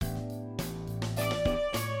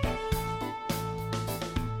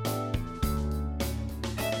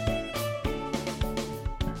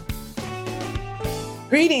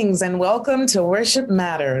Greetings and welcome to Worship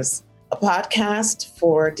Matters, a podcast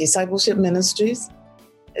for Discipleship Ministries,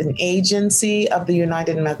 an agency of the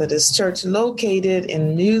United Methodist Church located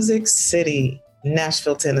in Music City,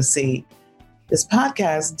 Nashville, Tennessee. This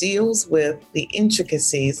podcast deals with the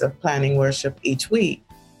intricacies of planning worship each week.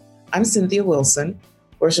 I'm Cynthia Wilson,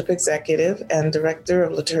 Worship Executive and Director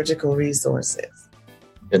of Liturgical Resources.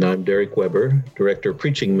 And I'm Derek Weber, Director of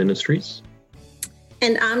Preaching Ministries.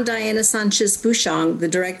 And I'm Diana Sanchez-Bouchon, the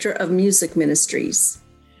Director of Music Ministries.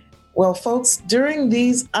 Well, folks, during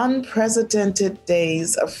these unprecedented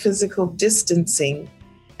days of physical distancing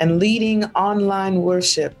and leading online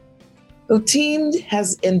worship, the team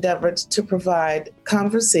has endeavored to provide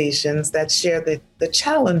conversations that share the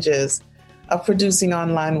challenges of producing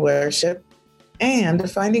online worship and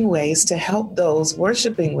finding ways to help those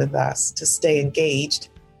worshiping with us to stay engaged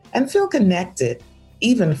and feel connected,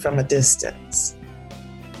 even from a distance.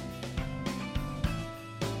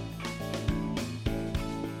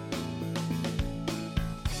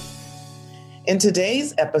 In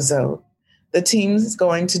today's episode, the team is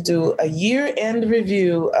going to do a year-end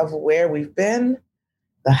review of where we've been,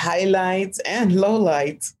 the highlights and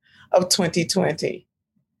lowlights of 2020.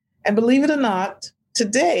 And believe it or not,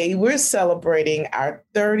 today we're celebrating our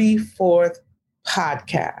 34th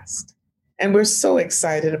podcast. And we're so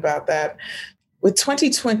excited about that. With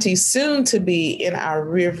 2020 soon to be in our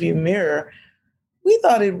rearview mirror, we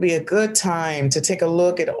thought it'd be a good time to take a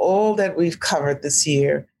look at all that we've covered this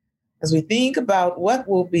year as we think about what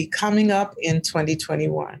will be coming up in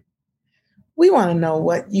 2021. We want to know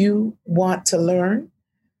what you want to learn.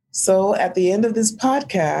 So at the end of this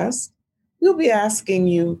podcast, we'll be asking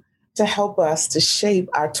you to help us to shape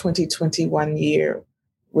our 2021 year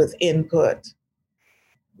with input.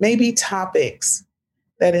 Maybe topics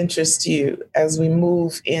that interest you as we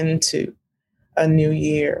move into a new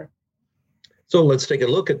year. So let's take a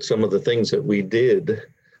look at some of the things that we did.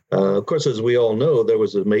 Of course, as we all know, there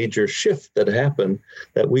was a major shift that happened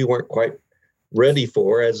that we weren't quite ready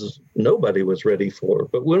for, as nobody was ready for.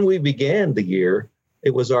 But when we began the year,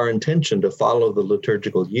 it was our intention to follow the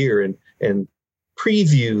liturgical year and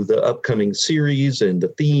preview the upcoming series and the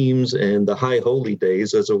themes and the high holy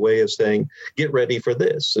days as a way of saying, get ready for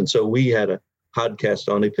this. And so we had a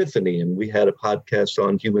podcast on Epiphany, and we had a podcast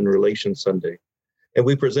on Human Relations Sunday. And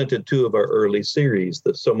we presented two of our early series,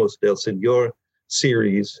 the Somos del Señor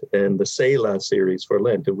series and the Selah series for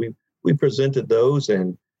Lent. And we presented those,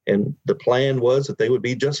 and the plan was that they would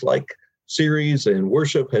be just like series and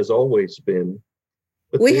worship has always been.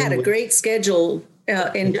 But we had a great schedule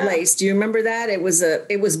in place. Do you remember that? It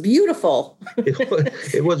was beautiful.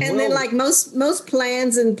 It was and then, like most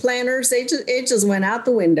plans and planners, it just went out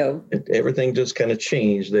the window. Everything just kind of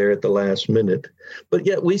changed there at the last minute. But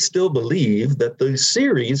yet we still believe that the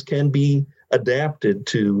series can be adapted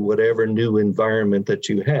to whatever new environment that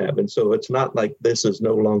you have. And so it's not like this is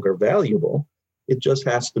no longer valuable. It just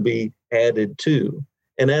has to be added to.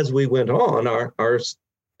 And as we went on, our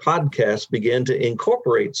podcast began to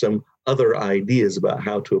incorporate some other ideas about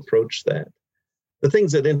how to approach that. The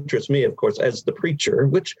things that interest me, of course, as the preacher,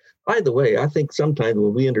 which, by the way, I think sometimes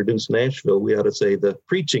when we introduce Nashville, we ought to say the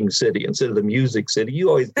preaching city instead of the music city. You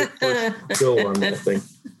always get first go on that thing.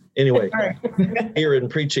 Anyway, here in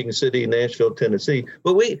Preaching City, Nashville, Tennessee.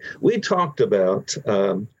 But we talked about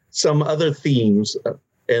some other themes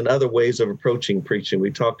and other ways of approaching preaching.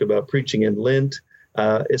 We talked about preaching in Lent,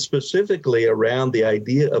 specifically around the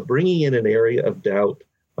idea of bringing in an area of doubt.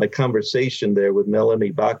 My conversation there with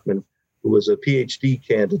Melanie Bachman, who was a PhD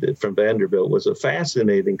candidate from Vanderbilt, was a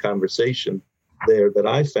fascinating conversation there that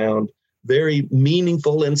I found very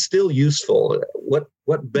meaningful and still useful.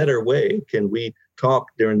 What better way can we talk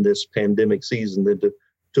during this pandemic season than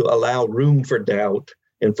to allow room for doubt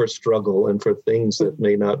and for struggle and for things that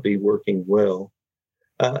may not be working well?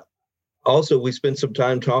 Also, we spent some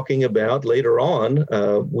time talking about, later on,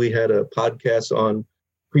 we had a podcast on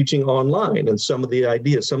preaching online and some of the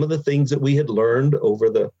ideas, some of the things that we had learned over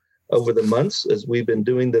the months as we've been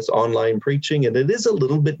doing this online preaching. And it is a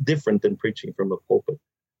little bit different than preaching from a pulpit.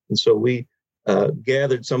 And so we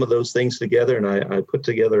gathered some of those things together, and I put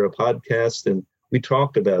together a podcast, and we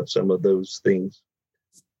talked about some of those things.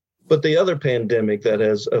 But the other pandemic that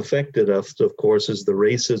has affected us, of course, is the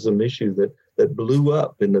racism issue that blew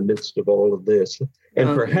up in the midst of all of this.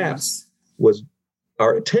 And perhaps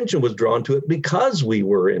our attention was drawn to it because we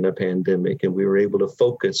were in a pandemic and we were able to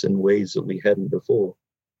focus in ways that we hadn't before.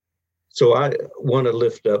 So I want to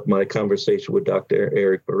lift up my conversation with Dr.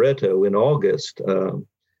 Eric Barreto in August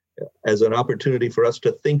as an opportunity for us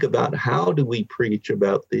to think about how do we preach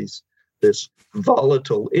about this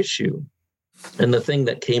volatile issue. And the thing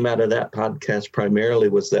that came out of that podcast primarily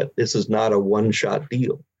was that this is not a one-shot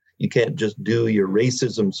deal. You can't just do your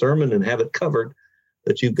racism sermon and have it covered,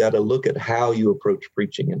 that you've got to look at how you approach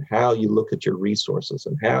preaching and how you look at your resources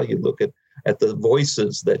and how you look at the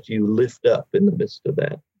voices that you lift up in the midst of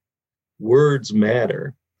that. Words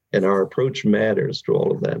matter, and our approach matters to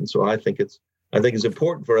all of that. And so I think it's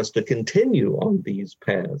important for us to continue on these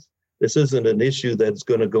paths. This isn't an issue that's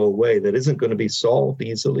going to go away, that isn't going to be solved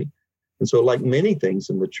easily. And so, like many things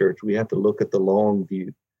in the church, we have to look at the long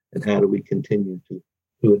view and how do we continue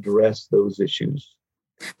to address those issues.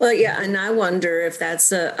 Well, yeah, and I wonder if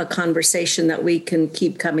that's a conversation that we can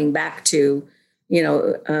keep coming back to,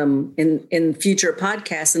 in future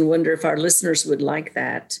podcasts, and wonder if our listeners would like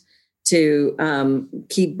that, to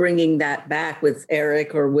keep bringing that back with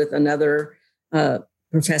Eric or with another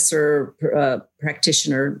professor,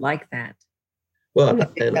 practitioner like that. Well,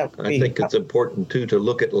 and I think it's important, too, to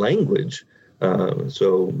look at language.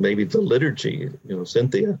 So maybe the liturgy,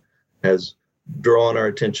 Cynthia has drawn our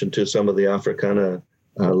attention to some of the Africana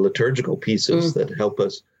liturgical pieces that help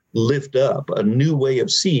us lift up a new way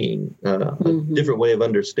of seeing, a different way of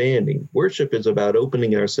understanding. Worship is about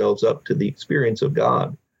opening ourselves up to the experience of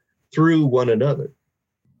God through one another.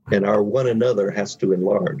 And our one another has to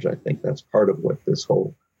enlarge. I think that's part of what this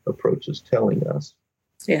whole approach is telling us.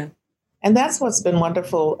 Yeah. And that's what's been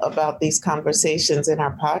wonderful about these conversations in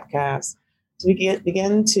our podcast. So we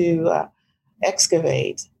begin to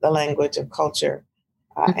excavate the language of culture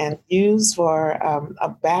and use for a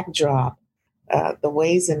backdrop the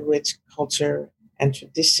ways in which culture and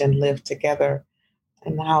tradition live together,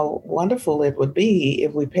 and how wonderful it would be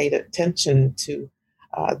if we paid attention to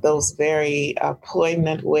those very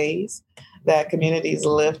poignant ways that communities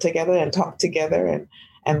live together and talk together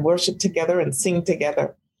and worship together and sing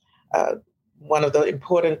together. One of the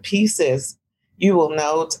important pieces you will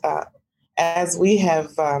note as we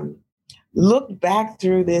have looked back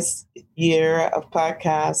through this year of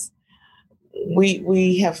podcasts,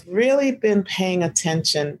 we have really been paying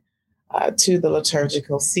attention to the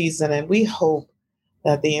liturgical season, and we hope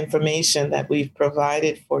that the information that we've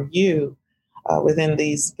provided for you within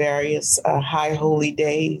these various high holy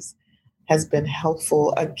days has been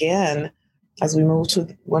helpful. Again, as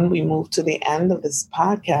when we move to the end of this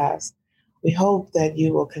podcast, we hope that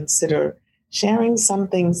you will consider sharing some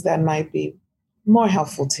things that might be more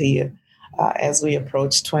helpful to you as we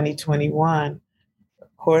approach 2021.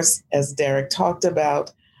 Of course, as Derek talked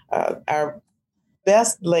about, our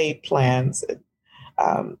best laid plans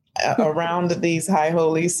around these high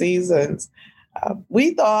holy seasons,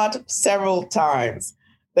 we thought several times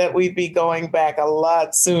that we'd be going back a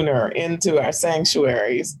lot sooner into our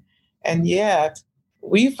sanctuaries. And yet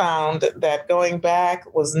we found that going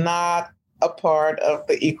back was not a part of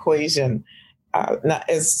the equation, not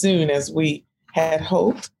as soon as we had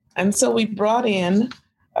hoped. And so we brought in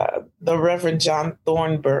the Reverend John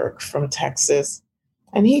Thornburg from Texas,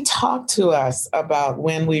 and he talked to us about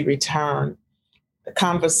when we return. The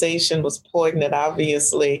conversation was poignant,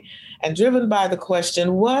 obviously, and driven by the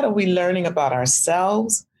question, what are we learning about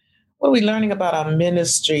ourselves? What are we learning about our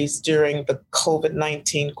ministries during the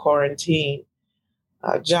COVID-19 quarantine?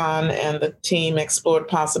 John and the team explored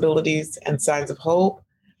possibilities and signs of hope.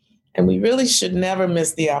 And we really should never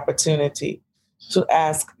miss the opportunity to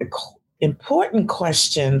ask important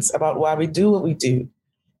questions about why we do what we do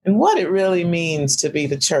and what it really means to be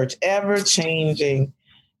the church, ever changing,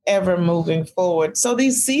 ever moving forward. So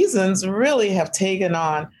these seasons really have taken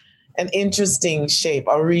on an interesting shape,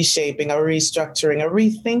 a reshaping, a restructuring, a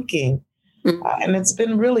rethinking. And it's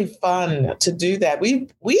been really fun to do that.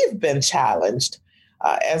 We've been challenged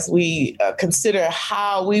as we consider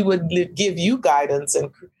how we would give you guidance and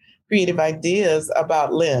creative ideas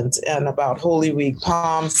about Lent and about Holy Week,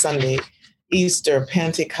 Palm Sunday, Easter,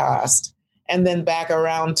 Pentecost, and then back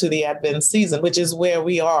around to the Advent season, which is where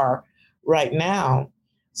we are right now.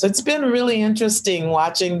 So it's been really interesting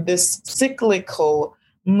watching this cyclical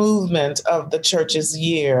movement of the church's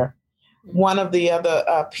year. One of the other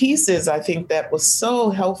pieces I think that was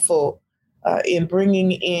so helpful in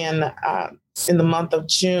bringing in the month of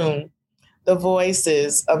June, the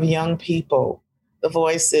voices of young people, the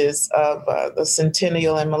voices of the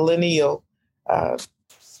centennial and millennial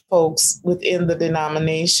folks within the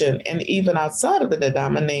denomination and even outside of the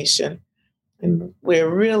denomination. And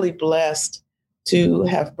we're really blessed to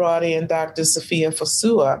have brought in Dr. Sophia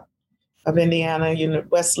Fosua of Indiana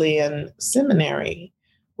Wesleyan Seminary,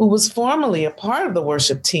 who was formerly a part of the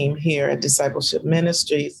worship team here at Discipleship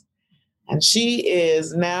Ministries. And she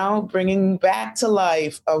is now bringing back to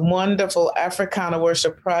life a wonderful Africana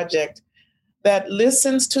worship project that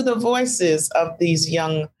listens to the voices of these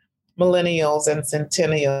young millennials and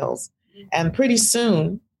centennials. And pretty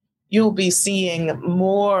soon, you'll be seeing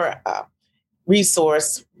more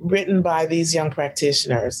resource written by these young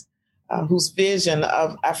practitioners whose vision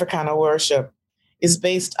of Africana worship is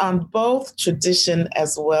based on both tradition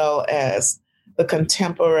as well as the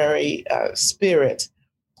contemporary spirit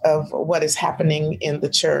of what is happening in the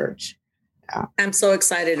church. I'm so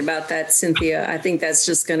excited about that, Cynthia. I think that's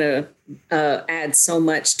just going to add so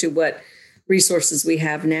much to what resources we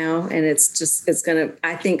have now. And it's going to,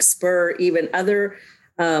 I think, spur even other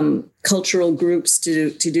cultural groups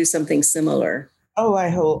to do something similar. Oh, I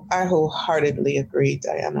wholeheartedly agree,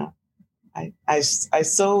 Diana. I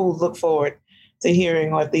so look forward to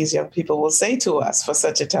hearing what these young people will say to us for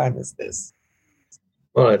such a time as this.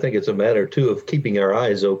 Well, I think it's a matter, too, of keeping our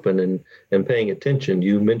eyes open and paying attention.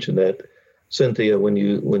 You mentioned that, Cynthia, when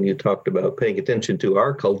you talked about paying attention to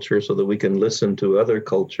our culture so that we can listen to other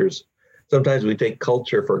cultures. Sometimes we take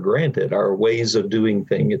culture for granted, our ways of doing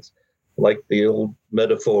things. It's like the old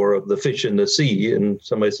metaphor of the fish in the sea. And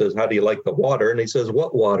somebody says, how do you like the water? And he says,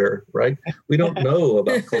 what water, right? We don't know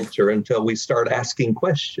about culture until we start asking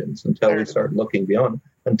questions, until we start looking beyond,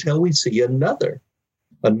 until we see another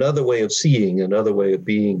way of seeing, another way of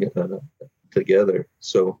being together.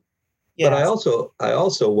 So, yes. But I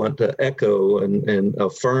also want to echo and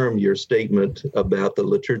affirm your statement about the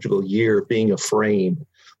liturgical year being a frame.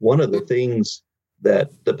 One of the things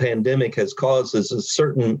that the pandemic has caused is a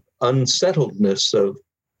certain unsettledness of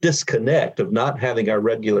disconnect, of not having our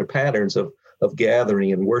regular patterns of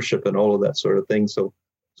gathering and worship and all of that sort of thing. So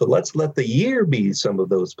let's let the year be some of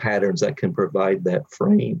those patterns that can provide that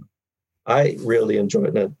frame. I really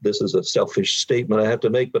enjoyed that. This is a selfish statement I have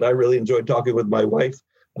to make, but I really enjoyed talking with my wife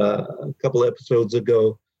a couple episodes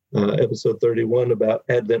ago, episode 31, about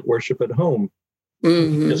Advent worship at home.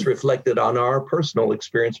 Mm-hmm. Just reflected on our personal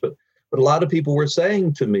experience, but a lot of people were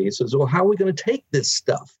saying to me, says, well, how are we going to take this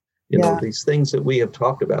stuff, these things that we have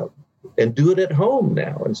talked about and do it at home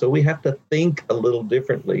now? And so we have to think a little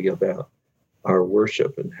differently about our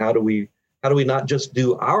worship and how do we not just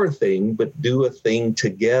do our thing, but do a thing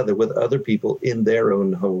together with other people in their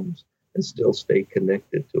own homes and still stay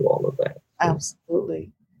connected to all of that.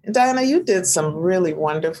 Absolutely. And Diana, you did some really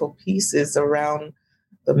wonderful pieces around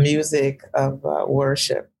the music of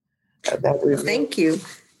worship. Thank you.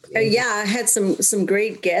 I had some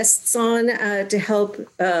great guests on to help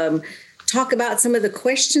talk about some of the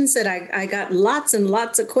questions that I got lots and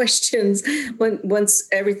lots of questions once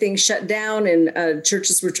everything shut down and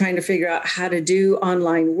churches were trying to figure out how to do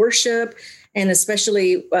online worship, and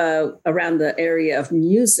especially around the area of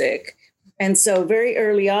music. And so very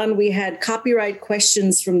early on, we had copyright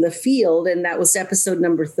questions from the field, and that was episode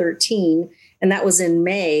number 13. And that was in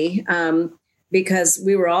May, because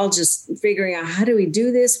we were all just figuring out, how do we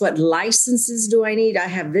do this? What licenses do I need? I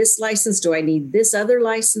have this license. Do I need this other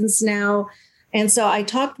license now? And so I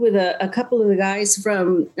talked with a couple of the guys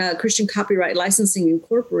from Christian Copyright Licensing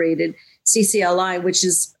Incorporated, CCLI, which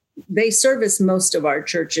is, they service most of our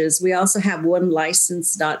churches. We also have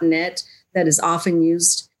onelicense.net that is often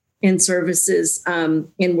used in services,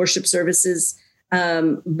 in worship services.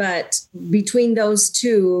 But between those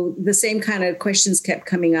two, the same kind of questions kept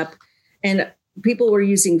coming up. And people were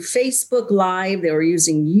using Facebook Live. They were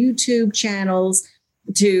using YouTube channels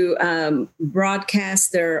to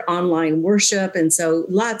broadcast their online worship. And so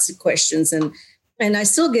lots of questions. And I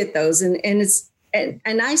still get those. And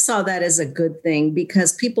I saw that as a good thing,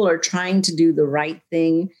 because people are trying to do the right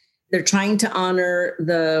thing. They're trying to honor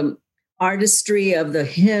the artistry of the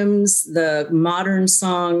hymns, the modern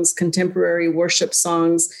songs, contemporary worship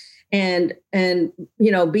songs, and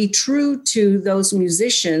be true to those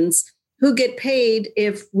musicians who get paid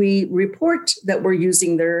if we report that we're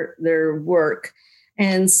using their work.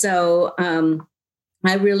 And so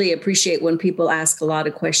I really appreciate when people ask a lot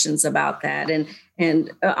of questions about that.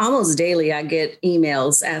 And almost daily, I get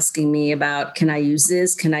emails asking me about, can I use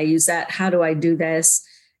this? Can I use that? How do I do this?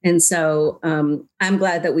 And so I'm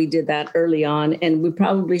glad that we did that early on, and we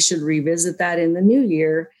probably should revisit that in the new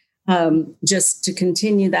year, just to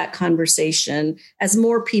continue that conversation as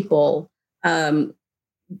more people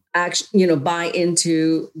actually, buy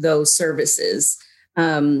into those services.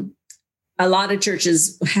 A lot of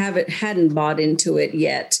churches hadn't bought into it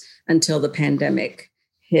yet until the pandemic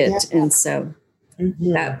hit, and so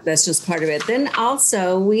that's just part of it. Then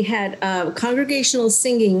also we had congregational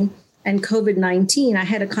singing and COVID-19. I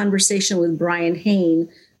had a conversation with Brian Hain,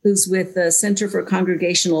 who's with the Center for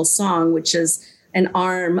Congregational Song, which is an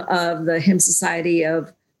arm of the Hymn Society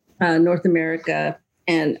of North America.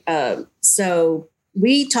 And so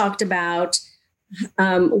we talked about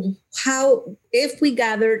how, if we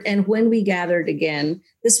gathered and when we gathered again,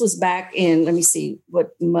 this was back in, let me see,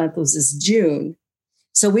 what month was this? June.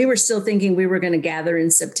 So we were still thinking we were going to gather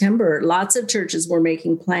in September. Lots of churches were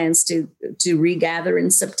making plans to regather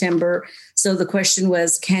in September. So the question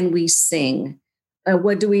was, can we sing?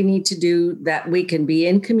 What do we need to do that we can be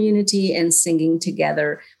in community and singing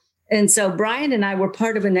together? And so Brian and I were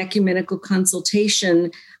part of an ecumenical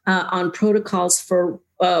consultation on protocols for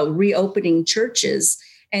reopening churches.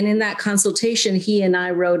 And in that consultation, he and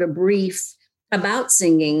I wrote a brief about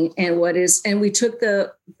singing and we took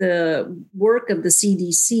the work of the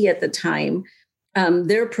CDC at the time,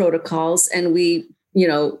 their protocols, and we,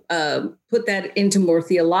 put that into more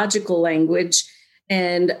theological language,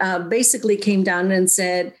 and basically came down and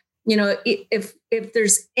said, if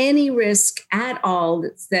there's any risk at all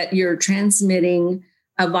that you're transmitting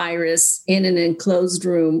a virus in an enclosed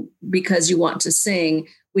room because you want to sing,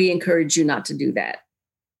 we encourage you not to do that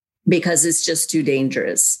because it's just too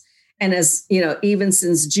dangerous. And as even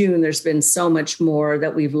since June, there's been so much more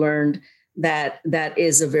that we've learned that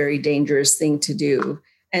is a very dangerous thing to do.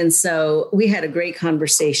 And so we had a great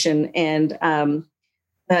conversation, and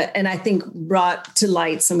I think brought to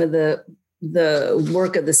light some of the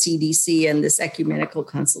work of the CDC and this ecumenical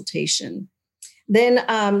consultation. Then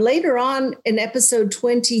later on in episode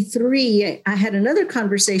 23, I had another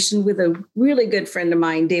conversation with a really good friend of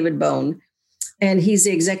mine, David Bone. And he's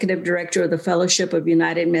the executive director of the Fellowship of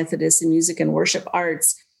United Methodists in Music and Worship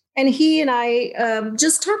Arts. And he and I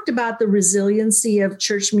just talked about the resiliency of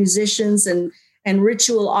church musicians and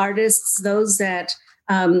ritual artists, those that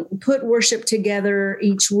put worship together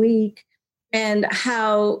each week, and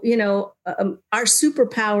how, our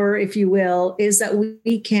superpower, if you will, is that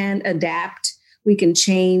we can adapt, we can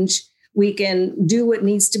change, we can do what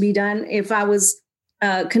needs to be done. If I was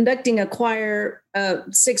conducting a choir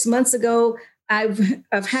 6 months ago, I've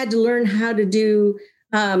had to learn how to do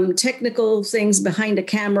technical things behind a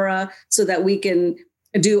camera so that we can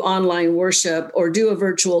do online worship or do a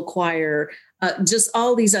virtual choir, just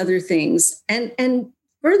all these other things. And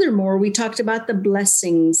furthermore, we talked about the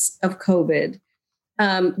blessings of COVID,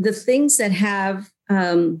 the things that have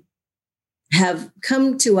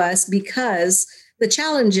come to us because the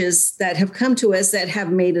challenges that have come to us that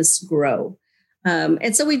have made us grow.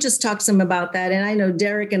 And so we just talked some about that. And I know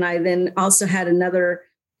Derek and I then also had another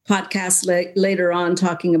podcast later on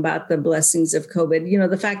talking about the blessings of COVID.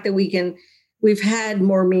 The fact that we've had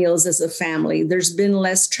more meals as a family. There's been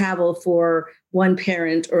less travel for one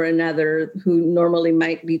parent or another who normally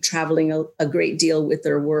might be traveling a great deal with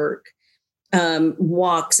their work,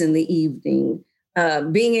 walks in the evening,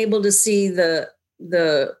 being able to see the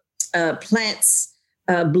plants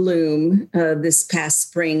bloom this past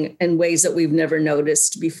spring in ways that we've never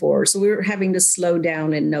noticed before. So we were having to slow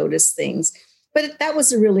down and notice things. But that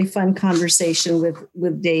was a really fun conversation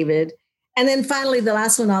with David. And then finally, the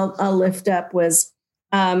last one I'll lift up was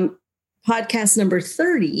podcast number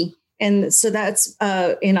 30. And so that's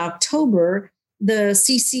in October, the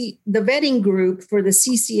vetting group for the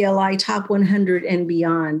CCLI Top 100 and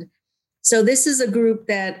Beyond. So this is a group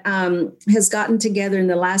that has gotten together in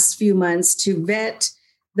the last few months to vet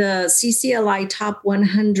the CCLI Top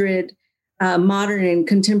 100 modern and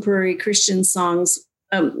contemporary Christian songs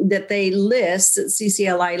that they list, that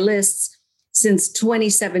CCLI lists since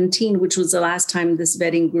 2017, which was the last time this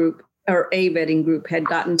vetting group or a vetting group had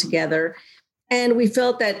gotten together. And we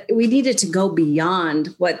felt that we needed to go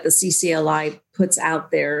beyond what the CCLI puts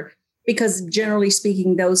out there, because generally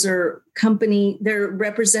speaking, those are they're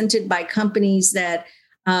represented by companies that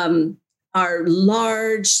are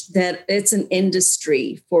large, that it's an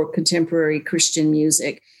industry for contemporary Christian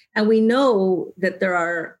music. And we know that there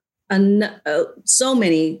are so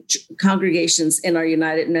many congregations in our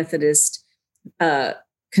United Methodist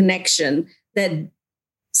connection that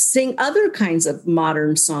sing other kinds of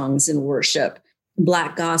modern songs in worship,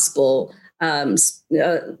 Black gospel,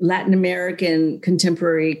 Latin American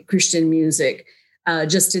contemporary Christian music,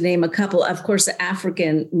 just to name a couple, of course, the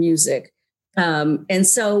African music. And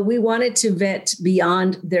so we wanted to vet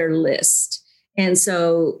beyond their list. And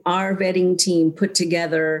so our vetting team put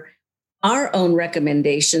together our own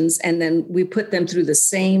recommendations, and then we put them through the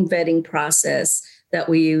same vetting process that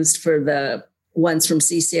we used for the ones from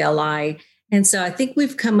CCLI. And so I think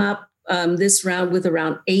we've come up this round with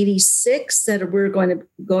around 86 that we're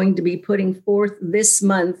going to be putting forth this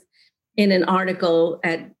month in an article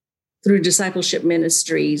through Discipleship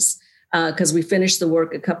Ministries, because we finished the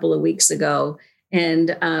work a couple of weeks ago.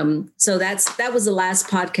 And so that was the last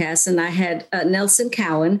podcast. And I had Nelson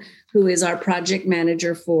Cowan, who is our project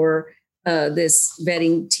manager for this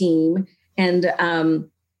vetting team, and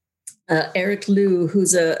Eric Liu,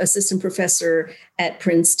 who's an assistant professor at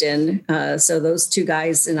Princeton. So those two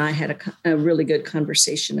guys and I had a really good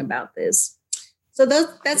conversation about this. So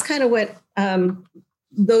that's kind of what,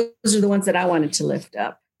 those are the ones that I wanted to lift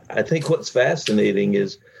up. I think what's fascinating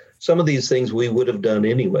is some of these things we would have done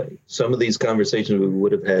anyway. Some of these conversations we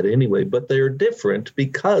would have had anyway, but they're different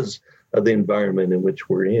because of the environment in which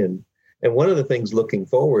we're in. And one of the things looking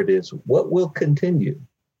forward is what will continue.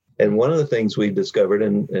 And one of the things we discovered,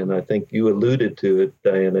 and I think you alluded to it,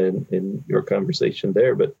 Diana, in your conversation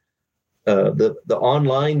there, but the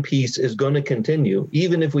online piece is going to continue,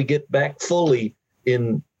 even if we get back fully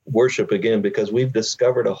in worship again, because we've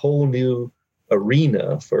discovered a whole new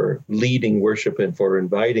arena for leading worship and for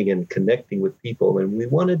inviting and connecting with people. And we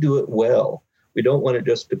want to do it well. We don't want it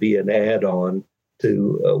just to be an add-on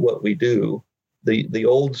to what we do. The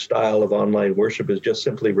old style of online worship is just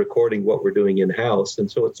simply recording what we're doing in-house. And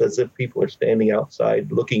so it's as if people are standing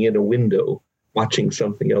outside looking in a window, watching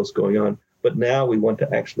something else going on. But now we want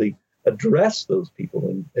to actually address those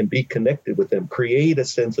people and be connected with them, create a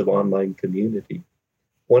sense of online community.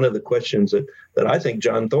 One of the questions that I think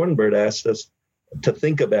John Thornburg asked us to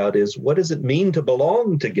think about is, what does it mean to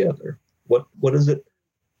belong together? What is it?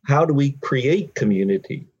 How do we create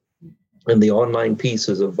community? And the online piece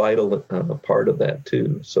is a vital part of that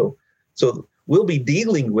too. So we'll be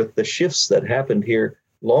dealing with the shifts that happened here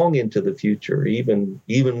long into the future, even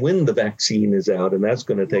when the vaccine is out, and that's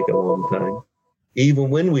going to take a long time. Even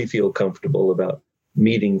when we feel comfortable about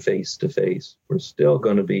meeting face to face, we're still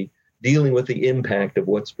going to be dealing with the impact of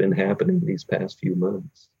what's been happening these past few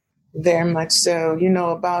months. Very much so.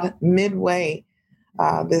 About midway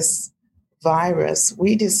this virus,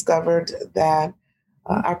 we discovered that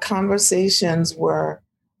our conversations were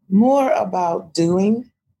more about doing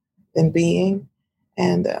than being,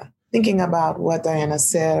 and thinking about what Diana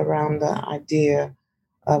said around the idea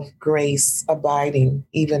of grace abiding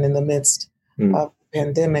even in the midst of the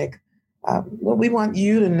pandemic. What we want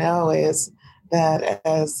you to know is that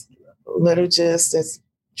as liturgists, as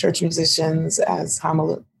church musicians, as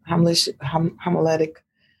homiletic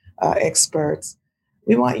experts,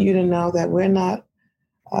 we want you to know that we're not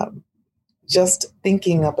just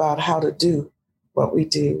thinking about how to do what we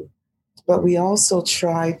do, but we also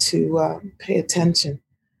try to pay attention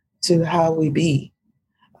to how we be,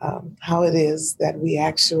 how it is that we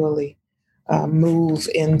actually move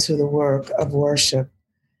into the work of worship.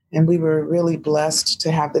 And we were really blessed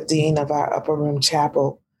to have the dean of our Upper Room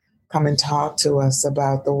Chapel come and talk to us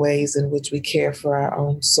about the ways in which we care for our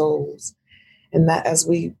own souls. And that as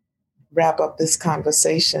we wrap up this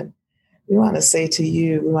conversation, we want to say to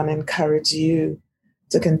you, we want to encourage you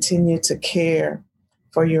to continue to care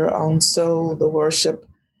for your own soul, the worship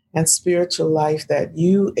and spiritual life that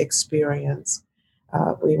you experience.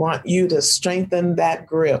 We want you to strengthen that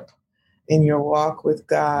grip in your walk with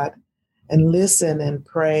God and listen and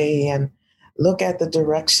pray and look at the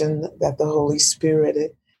direction that the Holy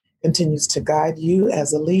Spirit continues to guide you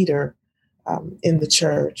as a leader in the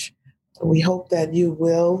church. We hope that you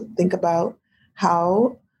will think about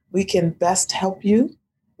how we can best help you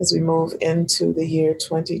as we move into the year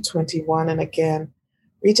 2021. And again,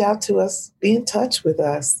 reach out to us, be in touch with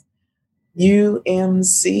us.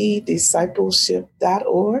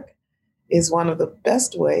 UMCdiscipleship.org is one of the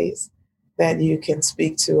best ways that you can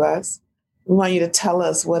speak to us. We want you to tell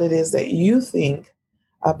us what it is that you think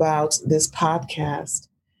about this podcast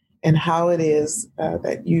and how it is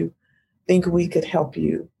that you think we could help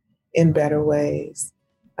you in better ways.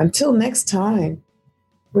 Until next time,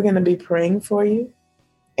 we're going to be praying for you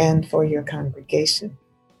and for your congregation.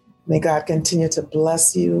 May God continue to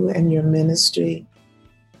bless you and your ministry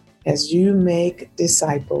as you make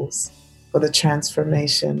disciples for the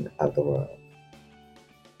transformation of the world.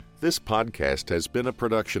 This podcast has been a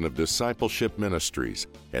production of Discipleship Ministries,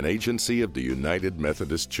 an agency of the United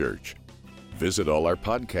Methodist Church. Visit all our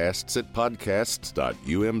podcasts at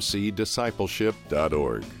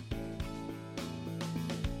podcasts.umcdiscipleship.org.